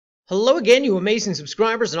Hello again, you amazing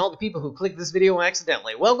subscribers and all the people who clicked this video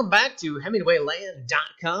accidentally. Welcome back to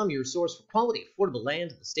HemingwayLand.com, your source for quality, affordable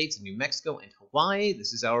land in the states of New Mexico and Hawaii.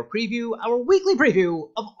 This is our preview, our weekly preview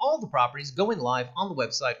of all the properties going live on the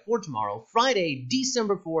website for tomorrow, Friday,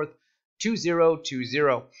 December 4th,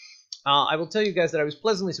 2020. I will tell you guys that I was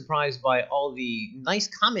pleasantly surprised by all the nice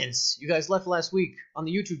comments you guys left last week on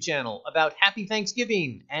the YouTube channel about Happy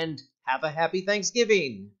Thanksgiving and have a Happy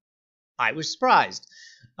Thanksgiving. I was surprised.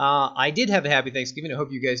 I did have a Happy Thanksgiving. I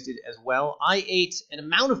hope you guys did as well. I ate an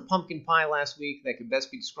amount of pumpkin pie last week that could best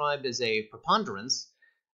be described as a preponderance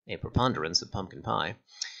of pumpkin pie.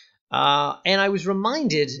 And I was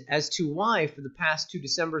reminded as to why for the past 2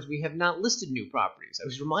 Decembers we have not listed new properties. I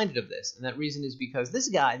was reminded of this, and that reason is because this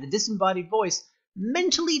guy, the disembodied voice,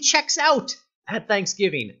 mentally checks out at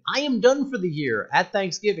Thanksgiving. I am done for the year at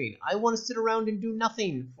Thanksgiving. I want to sit around and do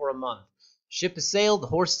nothing for a month. Ship has sailed, the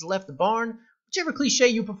horse has left the barn, whichever cliche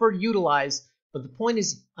you prefer to utilize, but the point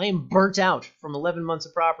is I am burnt out from 11 months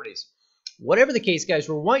of properties. Whatever the case, guys,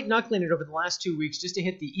 we're white-knuckling it over the last 2 weeks just to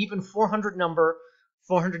hit the even 400 number,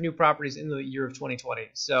 400 new properties in the year of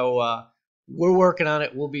 2020. So we're working on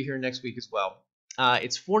it. We'll be here next week as well.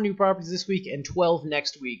 It's 4 new properties this week and 12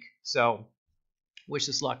 next week, so wish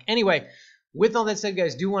us luck. Anyway, with all that said,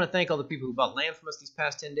 guys, do want to thank all the people who bought land from us these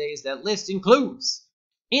past 10 days. That list includes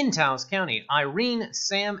in Taos County, Irene,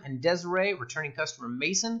 Sam, and Desiree, returning customer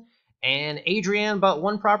Mason, and Adrienne bought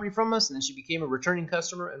 1 property from us, and then she became a returning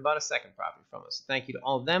customer and bought a 2nd property from us. Thank you to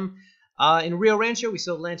all of them. In Rio Rancho, we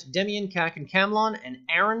sold land to Demian, Cac, and Camlon, and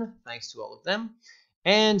Aaron, thanks to all of them.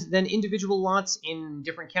 And then individual lots in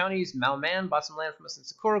different counties. Malman bought some land from us in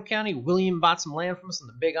Socorro County. William bought some land from us on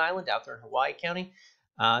the Big Island out there in Hawaii County.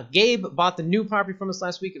 Gabe bought the new property from us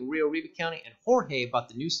last week in Rio Riva County, and Jorge bought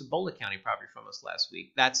the new Cibola County property from us last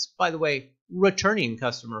week. That's, by the way, returning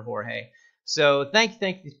customer Jorge. So thank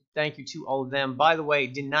you to all of them. By the way,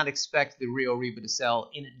 did not expect the Rio Riva to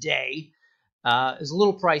sell in a day. It was a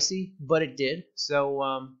little pricey, but it did.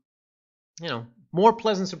 So, more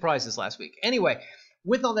pleasant surprises last week. Anyway,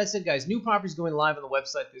 with all that said, guys, new properties going live on the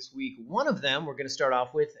website this week. One of them we're going to start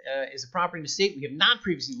off with is a property in a state we have not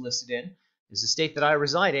previously listed in. Is the state that I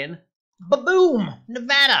reside in, Ba-boom,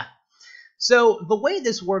 Nevada. So the way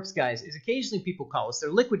this works, guys, is occasionally people call us.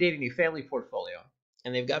 They're liquidating a family portfolio,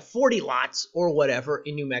 and they've got 40 lots or whatever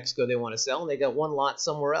in New Mexico they want to sell, and they got 1 lot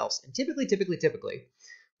somewhere else. And typically,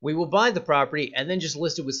 we will buy the property and then just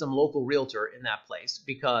list it with some local realtor in that place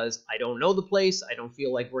because I don't know the place. I don't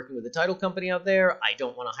feel like working with a title company out there. I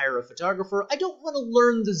don't want to hire a photographer. I don't want to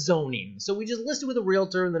learn the zoning. So we just list it with a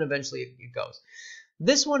realtor, and then eventually it goes.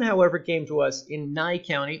 This one, however, came to us in Nye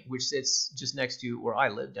County, which sits just next to where I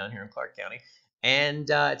live down here in Clark County. And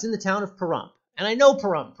it's in the town of Pahrump. And I know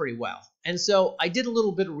Pahrump pretty well. And so I did a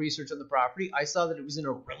little bit of research on the property. I saw that it was in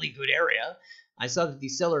a really good area. I saw that the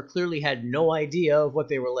seller clearly had no idea of what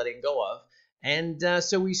they were letting go of. And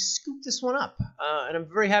so we scooped this one up. And I'm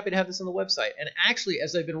very happy to have this on the website. And actually,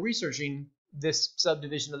 as I've been researching this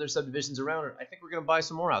subdivision, other subdivisions around it, I think we're going to buy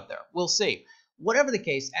some more out there. We'll see. Whatever the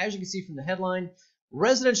case, as you can see from the headline,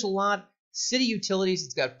 residential lot, city utilities.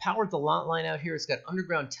 It's got power at the lot line out here. It's got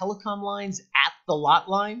underground telecom lines at the lot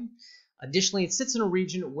line. Additionally, it sits in a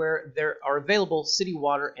region where there are available city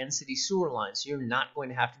water and city sewer lines. So you're not going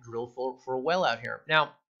to have to drill for a well out here.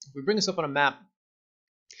 Now, if we bring this up on a map,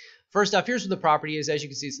 first off, here's where the property is. As you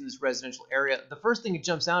can see, it's in this residential area. The first thing that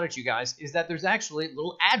jumps out at you guys is that there's actually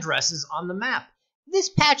little addresses on the map. This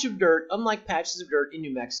patch of dirt, unlike patches of dirt in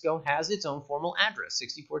New Mexico, has its own formal address,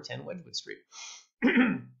 6410 Wedgwood Street.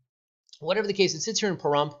 Whatever the case, it sits here in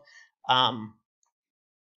Pahrump.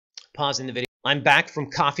 Pausing the video. I'm back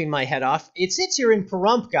from coughing my head off. It sits here in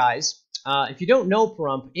Pahrump, guys. If you don't know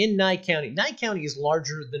Pahrump, in Nye County. Nye County is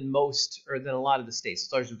larger than most, or than a lot of the states.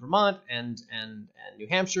 It's larger than Vermont and New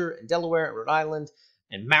Hampshire and Delaware and Rhode Island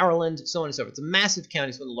and Maryland, so on and so forth. It's a massive county.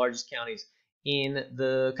 It's one of the largest counties in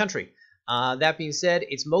the country. That being said,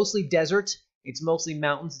 it's mostly desert. It's mostly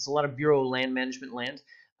mountains. It's a lot of Bureau of Land Management land.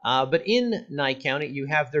 But in Nye County, you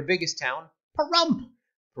have their biggest town, Pahrump.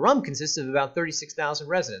 Pahrump consists of about 36,000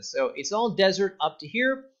 residents. So it's all desert up to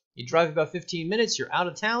here. You drive about 15 minutes, you're out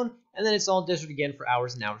of town, and then it's all desert again for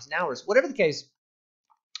hours and hours and hours. Whatever the case,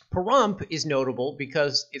 Pahrump is notable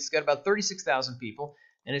because it's got about 36,000 people,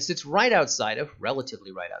 and it sits right outside of,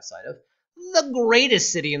 relatively right outside of, the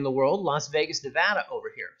greatest city in the world, Las Vegas, Nevada,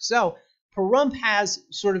 over here. So Pahrump has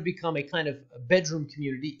sort of become a kind of a bedroom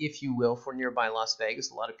community, if you will, for nearby Las Vegas.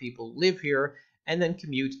 A lot of people live here and then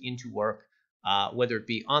commute into work, whether it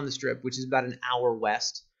be on the Strip, which is about an hour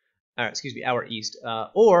hour east,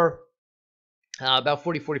 or about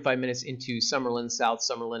 40-45 minutes into Summerlin, South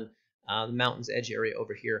Summerlin, the Mountains Edge area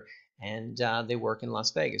over here, and they work in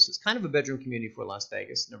Las Vegas. It's kind of a bedroom community for Las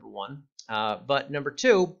Vegas, number one. But number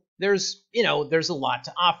two, there's a lot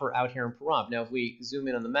to offer out here in Pahrump. Now, if we zoom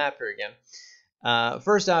in on the map here again,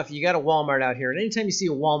 first off, you got a Walmart out here, and anytime you see a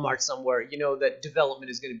Walmart somewhere, you know that development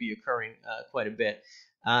is going to be occurring quite a bit.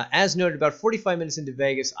 As noted, about 45 minutes into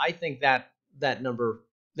Vegas, I think that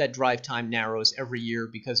drive time narrows every year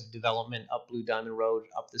because of development up Blue Diamond Road,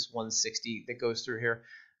 up this 160 that goes through here.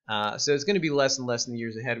 So it's going to be less and less in the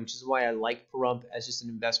years ahead, which is why I like Pahrump as just an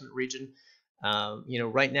investment region.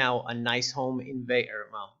 Right now, a nice home in Vegas,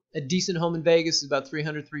 a decent home in Vegas is about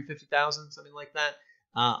 $300,000, $350,000, something like that.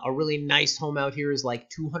 A really nice home out here is like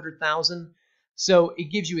 $200,000. So it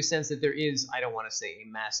gives you a sense that there is, I don't want to say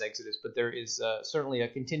a mass exodus, but there is certainly a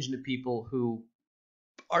contingent of people who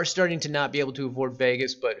are starting to not be able to afford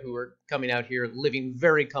Vegas, but who are coming out here living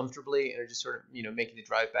very comfortably and are just sort of, making the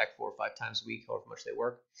drive back 4 or 5 times a week, however much they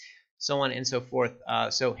work, so on and so forth.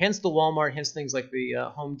 So hence the Walmart, hence things like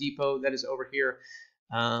the Home Depot that is over here.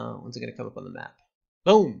 When's it going to come up on the map?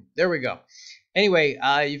 Boom, there we go. Anyway,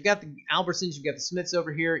 you've got the Albertsons, you've got the Smiths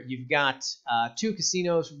over here, you've got 2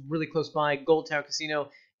 casinos really close by, Gold Town Casino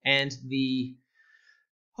and the,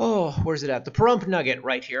 where's it at? The Pahrump Nugget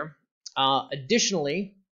right here.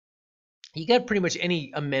 Additionally, you got pretty much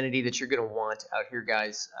any amenity that you're going to want out here,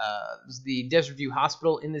 guys. There's the Desert View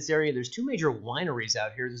Hospital in this area. There's 2 major wineries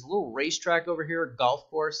out here. There's a little racetrack over here, a golf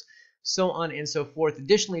course, so on and so forth.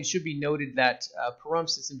 Additionally, it should be noted that Pahrump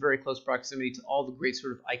sits in very close proximity to all the great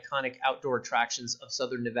sort of iconic outdoor attractions of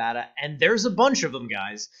southern Nevada, and there's a bunch of them,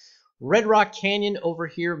 guys. Red Rock Canyon over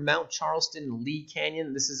here, Mount Charleston, Lee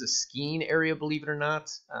Canyon. This is a skiing area, believe it or not,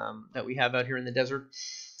 that we have out here in the desert.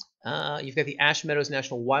 You've got the Ash Meadows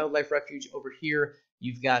National Wildlife Refuge over here.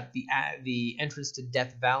 You've got the entrance to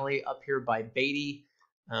Death Valley up here by Beatty,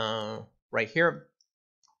 right here,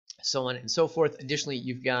 so on and so forth. Additionally,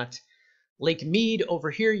 you've got Lake Mead over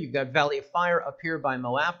here. You've got Valley of Fire up here by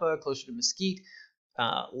Moapa, closer to Mesquite.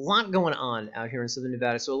 A lot going on out here in southern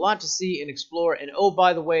Nevada, so a lot to see and explore. And oh,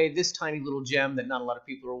 by the way, this tiny little gem that not a lot of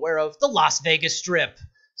people are aware of, the Las Vegas Strip.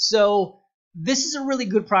 So this is a really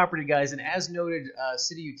good property, guys, and as noted,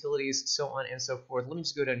 city utilities, so on and so forth. Let me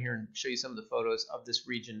just go down here and show you some of the photos of this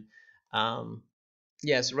region.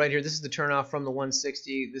 Yeah, so right here, this is the turnoff from the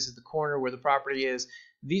 160. This is the corner where the property is.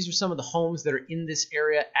 These are some of the homes that are in this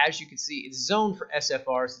area. As you can see, it's zoned for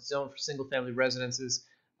SFRs. It's zoned for single-family residences,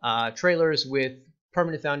 trailers with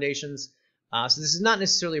permanent foundations. So this is not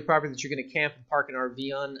necessarily a property that you're going to camp and park an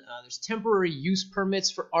RV on. There's temporary use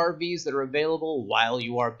permits for RVs that are available while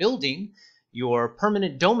you are building your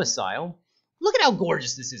permanent domicile. Look at how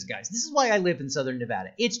gorgeous this is, guys. This is why I live in southern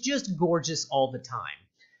Nevada. It's just gorgeous all the time.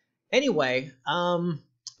 Anyway,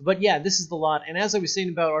 but yeah, this is the lot. And as I was saying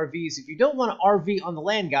about RVs, if you don't want an RV on the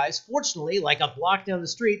land, guys, fortunately, like a block down the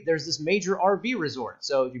street, there's this major RV resort.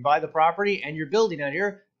 So if you buy the property and you're building out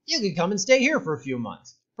here, you can come and stay here for a few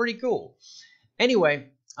months. Pretty cool. Anyway,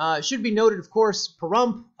 it should be noted, of course,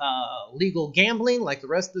 Pahrump, legal gambling like the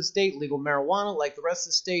rest of the state, legal marijuana like the rest of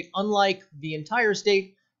the state, unlike the entire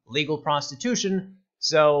state, legal prostitution.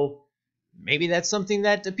 So maybe that's something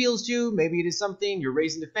that appeals to you. Maybe it is something you're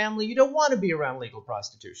raising a family. You don't want to be around legal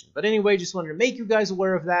prostitution. But anyway, just wanted to make you guys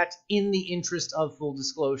aware of that in the interest of full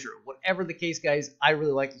disclosure. Whatever the case, guys, I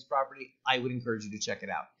really like this property. I would encourage you to check it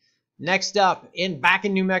out. Next up, back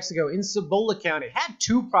in New Mexico, in Cibola County, had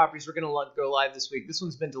 2 properties we're going to go live this week. This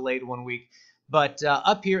one's been delayed 1 week. But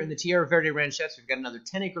up here in the Tierra Verde Ranchettes, we've got another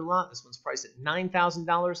 10-acre lot. This one's priced at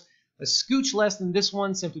 $9,000. A scooch less than this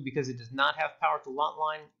one simply because it does not have power to lot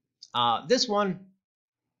line. This one,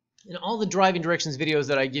 in all the driving directions videos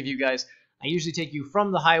that I give you guys, I usually take you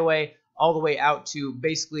from the highway all the way out to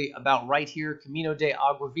basically about right here, Camino de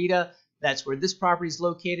Agua Vida. That's where this property is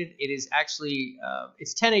located. It is actually,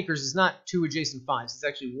 it's 10 acres. It's not 2 adjacent 5s. It's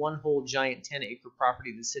actually one whole giant 10-acre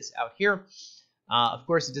property that sits out here. Of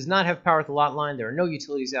course, it does not have power at the lot line. There are no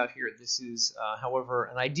utilities out here. This is, however,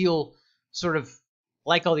 an ideal sort of,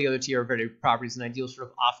 like all the other Tierra Verde properties, an ideal sort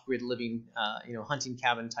of off-grid living, hunting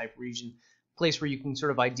cabin type region, place where you can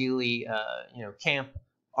sort of ideally, camp,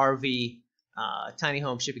 RV, tiny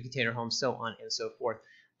home, shipping container home, so on and so forth.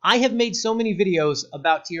 I have made so many videos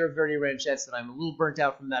about Tierra Verde Ranchettes that I'm a little burnt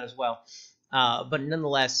out from that as well. But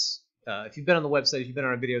nonetheless, if you've been on the website, if you've been on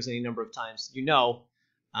our videos any number of times, you know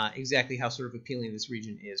exactly how sort of appealing this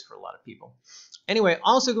region is for a lot of people. Anyway,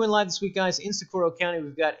 also going live this week, guys, in Socorro County,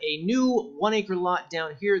 we've got a new 1-acre lot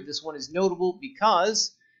down here. This one is notable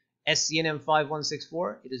because SCNM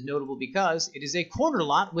 5164. It is notable because it is a corner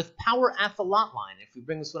lot with power at the lot line. If we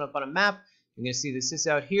bring this one up on a map, you're going to see this sits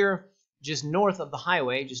out here, just north of the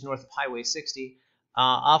highway, just north of Highway 60.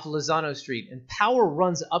 off Lozano Street. And power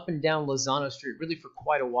runs up and down Lozano Street really for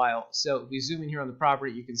quite a while. So if we zoom in here on the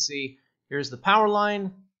property, you can see here's the power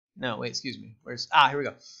line. No, wait, excuse me. Here we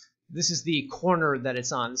go. This is the corner that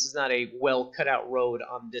it's on. This is not a well cut out road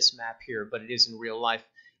on this map here, but it is in real life.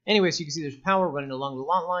 Anyway, so you can see there's power running along the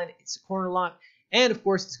lot line. It's a corner lot. And of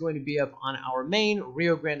course, it's going to be up on our main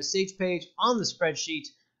Rio Grande Estates page on the spreadsheet,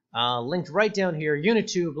 linked right down here, Unit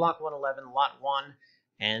 2, Block 111, Lot 1.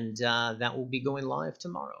 And that will be going live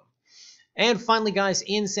tomorrow. And finally, guys,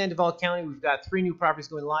 in Sandoval County, we've got 3 new properties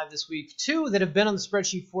going live this week. 2 that have been on the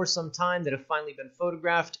spreadsheet for some time that have finally been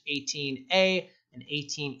photographed, 18A and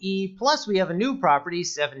 18E. Plus, we have a new property,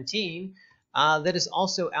 17, that is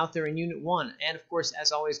also out there in Unit 1. And, of course,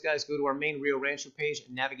 as always, guys, go to our main Rio Rancho page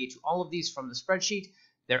and navigate to all of these from the spreadsheet.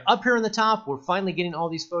 They're up here on the top. We're finally getting all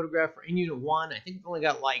these photographed for in Unit 1. I think we've only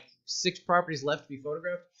got like 6 properties left to be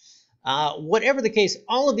photographed. Whatever the case,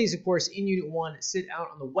 all of these, of course, in Unit 1 sit out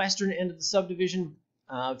on the western end of the subdivision,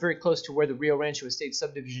 very close to where the Rio Rancho Estate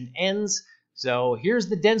subdivision ends. So here's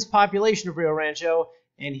the dense population of Rio Rancho,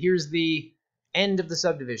 and here's the end of the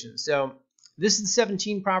subdivision. So this is the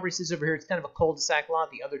 17 property sits over here. It's kind of a cul-de-sac lot.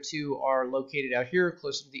 The other 2 are located out here,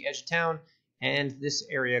 closer to the edge of town, and this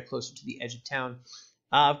area closer to the edge of town.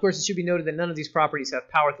 Of course, it should be noted that none of these properties have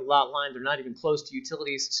power at the lot line. They're not even close to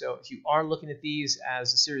utilities. So if you are looking at these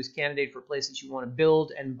as a serious candidate for a place that you want to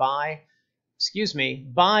build and buy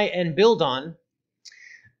and build on,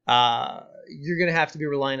 you're going to have to be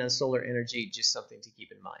relying on solar energy. Just something to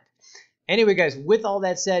keep in mind. Anyway, guys, with all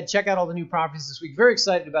that said, check out all the new properties this week. Very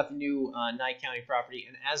excited about the new Nye County property.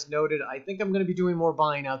 And as noted, I think I'm going to be doing more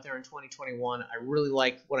buying out there in 2021. I really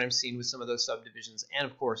like what I'm seeing with some of ththose subdivisions. And,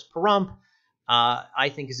 of course, Pahrump, I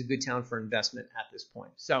think is a good town for investment at this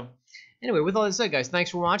point. So, anyway, with all that said, guys,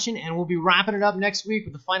 thanks for watching. And we'll be wrapping it up next week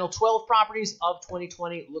with the final 12 properties of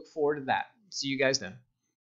 2020. Look forward to that. See you guys then.